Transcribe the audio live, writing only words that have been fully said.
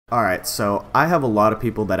Alright, so I have a lot of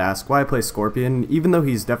people that ask why I play Scorpion, even though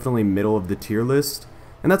he's definitely middle of the tier list.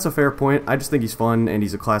 And that's a fair point. I just think he's fun and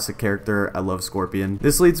he's a classic character. I love Scorpion.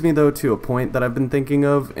 This leads me though to a point that I've been thinking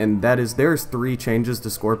of, and that is there's 3 changes to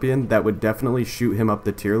Scorpion that would definitely shoot him up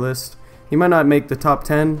the tier list. He might not make the top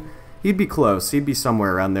 10. He'd be close, he'd be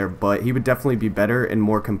somewhere around there, but he would definitely be better and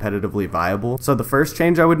more competitively viable. So the first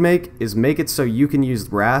change I would make is make it so you can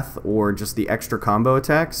use Wrath or just the extra combo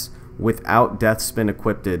attacks without Death Spin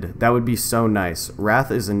equipped. That would be so nice. Wrath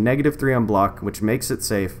is a -3 on block, which makes it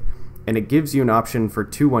safe, and it gives you an option for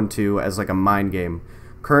 2-1-2 as like a mind game.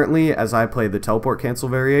 Currently, as I play the teleport cancel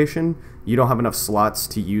variation, you don't have enough slots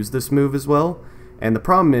to use this move as well, and the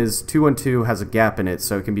problem is 2-1-2 has a gap in it,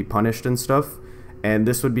 so it can be punished and stuff. And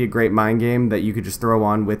this would be a great mind game that you could just throw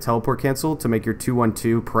on with teleport cancel to make your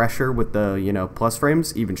 2-1-2 pressure with the, plus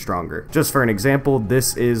frames even stronger. Just for an example,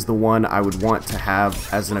 this is the one I would want to have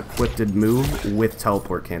as an equipped move with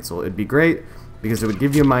teleport cancel. It'd be great because it would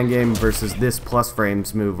give you a mind game versus this plus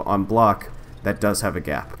frames move on block that does have a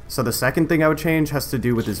gap. So the second thing I would change has to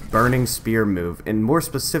do with his Burning Spear move, and more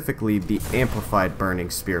specifically the Amplified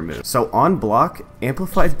Burning Spear move. So on block,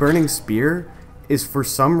 Amplified Burning Spear is for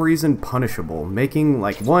some reason punishable, making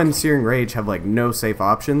like 1, Searing Rage have like no safe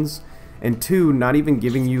options, and 2, not even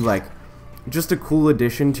giving you like just a cool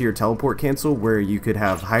addition to your teleport cancel where you could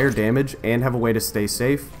have higher damage and have a way to stay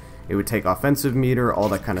safe. It would take offensive meter, all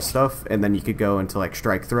that kind of stuff, and then you could go into like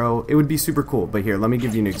strike throw. It would be super cool, but here, let me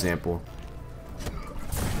give you an example.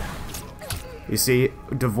 You see,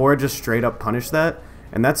 Devora just straight up punished that.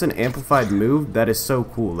 And that's an amplified move that is so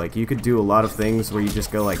cool. Like, you could do a lot of things where you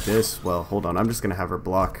just go like this. Well, hold on, I'm just gonna have her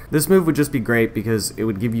block. This move would just be great because it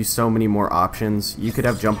would give you so many more options. You could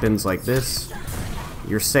have jump-ins like this.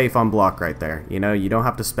 You're safe on block right there. You don't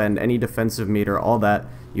have to spend any defensive meter, all that.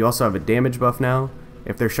 You also have a damage buff now.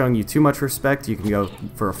 If they're showing you too much respect, you can go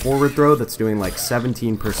for a forward throw that's doing like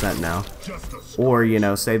 17% now. Or,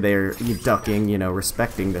 say they're ducking,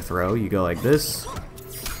 respecting the throw. You go like this.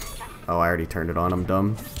 Oh, I already turned it on, I'm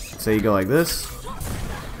dumb. So you go like this,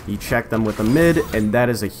 you check them with a mid, and that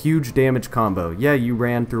is a huge damage combo. Yeah, you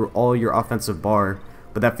ran through all your offensive bar,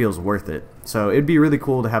 but that feels worth it. So it'd be really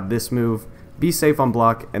cool to have this move, be safe on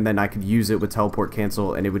block, and then I could use it with teleport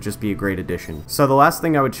cancel, and it would just be a great addition. So the last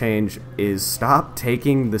thing I would change is stop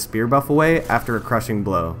taking the spear buff away after a crushing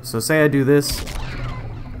blow. So say I do this.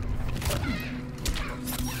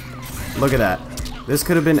 Look at that. This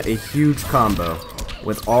could have been a huge combo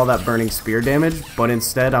with all that burning spear damage, but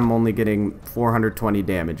instead I'm only getting 420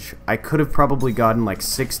 damage. I could have probably gotten like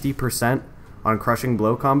 60% on crushing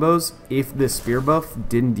blow combos if this spear buff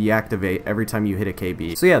didn't deactivate every time you hit a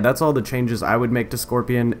KB. So yeah, that's all the changes I would make to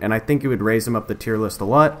Scorpion, and I think it would raise him up the tier list a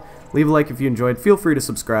lot. Leave a like if you enjoyed, feel free to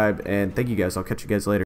subscribe, and thank you guys, I'll catch you guys later.